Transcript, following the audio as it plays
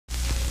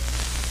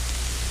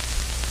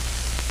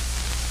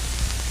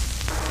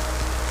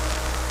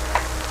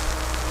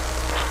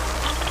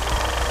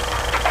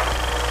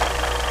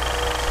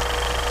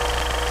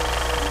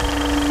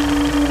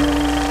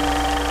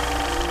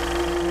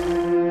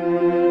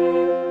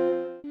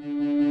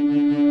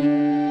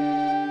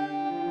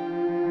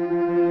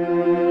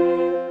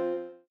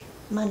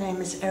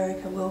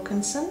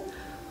Wilkinson.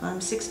 I'm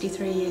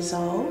 63 years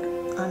old.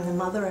 I'm the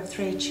mother of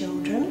 3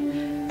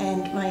 children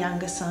and my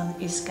younger son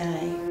is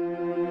gay.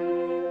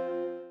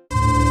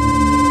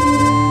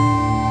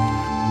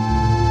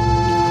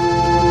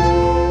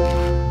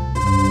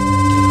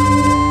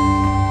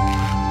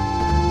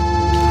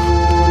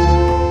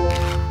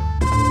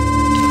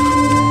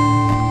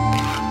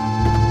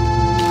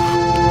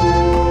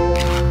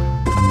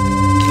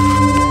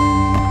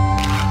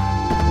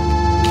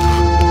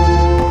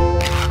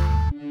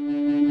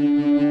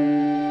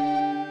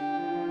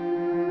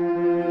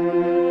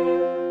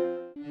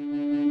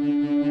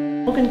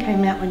 Morgan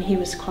came out when he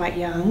was quite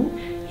young.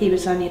 He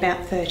was only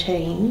about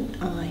 13,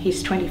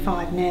 he's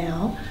 25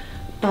 now,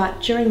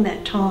 but during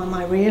that time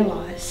I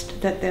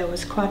realised that there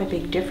was quite a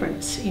big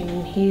difference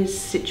in his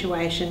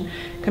situation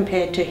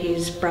compared to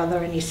his brother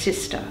and his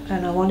sister,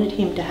 and I wanted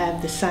him to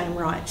have the same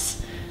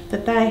rights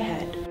that they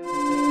had.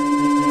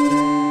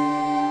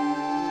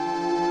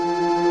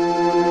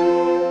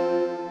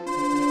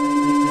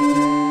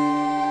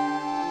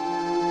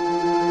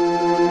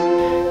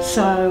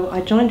 So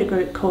I joined a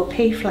group called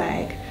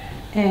QHAC,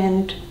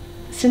 and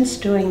since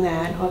doing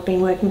that I've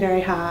been working very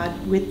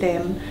hard with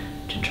them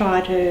to try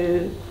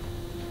to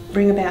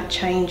bring about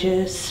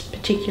changes,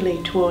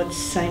 particularly towards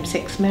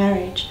same-sex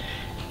marriage,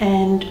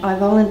 and I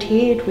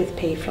volunteered with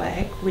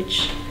QHAC,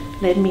 which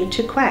led me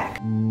to QAHC.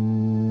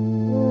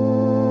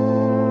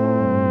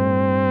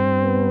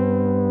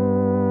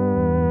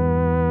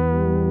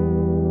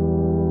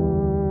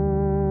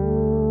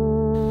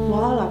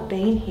 While I've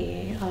been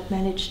here, I've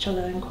managed to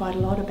learn quite a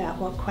lot about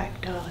what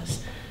QAHC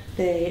does.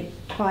 They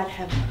quite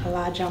have a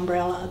large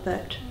umbrella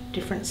that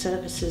different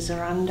services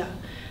are under.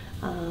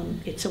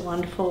 It's a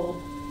wonderful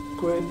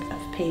group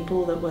of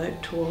people that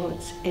work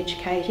towards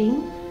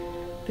educating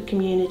the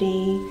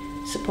community,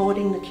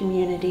 supporting the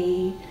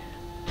community,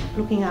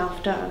 looking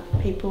after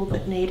people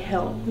that need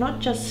help, not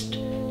just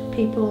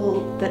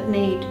people that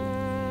need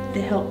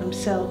the help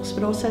themselves,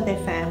 but also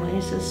their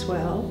families as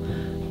well.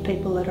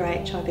 People that are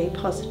HIV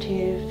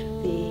positive,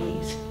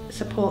 the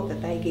support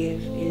that they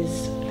give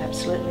is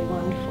absolutely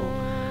wonderful.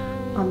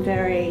 I'm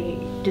very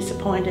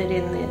disappointed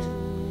in the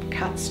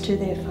cuts to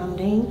their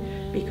funding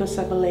because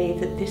I believe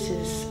that this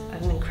is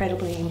an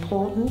incredibly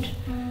important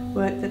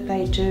work that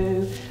they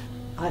do.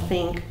 I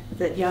think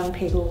that young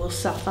people will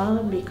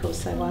suffer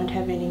because they won't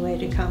have anywhere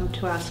to come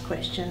to ask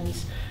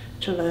questions,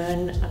 to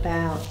learn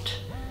about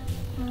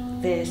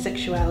their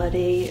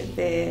sexuality,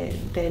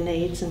 their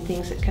needs and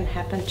things that can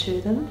happen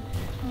to them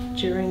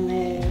during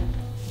their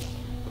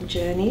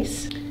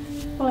journeys.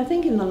 Well, I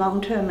think in the long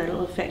term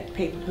it'll affect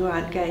people who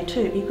aren't gay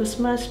too, because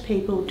most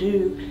people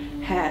do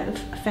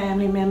have a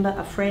family member,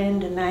 a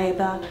friend, a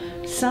neighbour,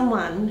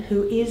 someone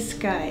who is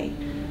gay,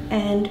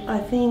 and I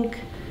think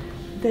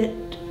that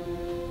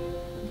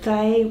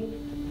they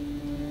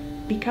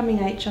becoming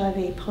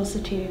HIV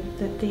positive,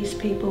 that these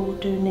people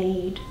do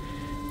need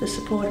the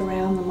support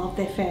around them of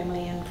their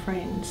family and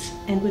friends,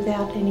 and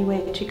without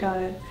anywhere to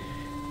go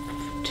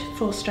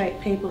for straight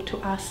people to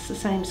ask the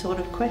same sort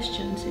of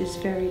questions is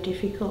very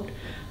difficult.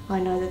 I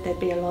know that there'd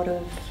be a lot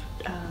of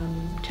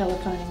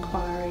telephone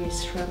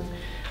inquiries from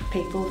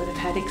people that have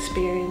had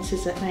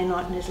experiences that may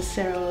not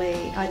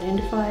necessarily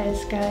identify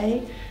as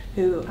gay,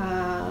 who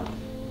are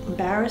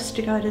embarrassed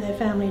to go to their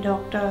family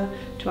doctor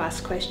to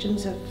ask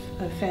questions of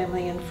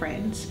family and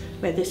friends,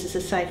 where this is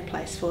a safe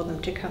place for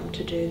them to come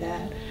to do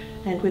that.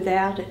 And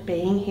without it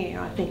being here,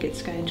 I think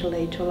it's going to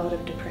lead to a lot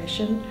of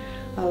depression,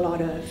 a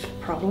lot of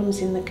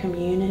problems in the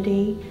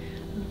community,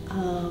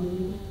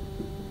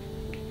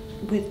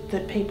 with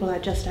that people are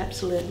just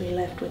absolutely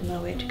left with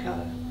nowhere to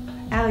go.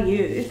 Our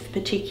youth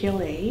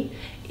particularly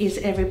is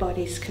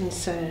everybody's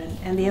concern,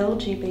 and the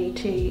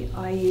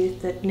LGBTIQ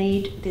youth that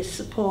need this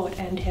support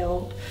and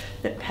help,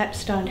 that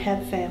perhaps don't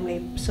have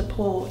family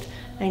support,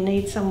 they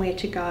need somewhere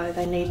to go,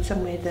 they need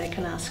somewhere they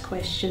can ask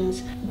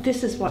questions.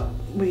 This is what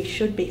we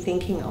should be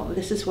thinking of.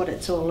 This is what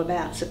it's all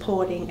about,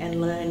 supporting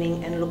and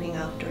learning and looking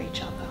after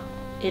each other.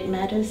 It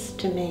matters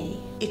to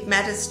me. It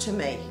matters to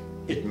me.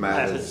 It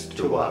matters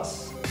to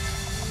us.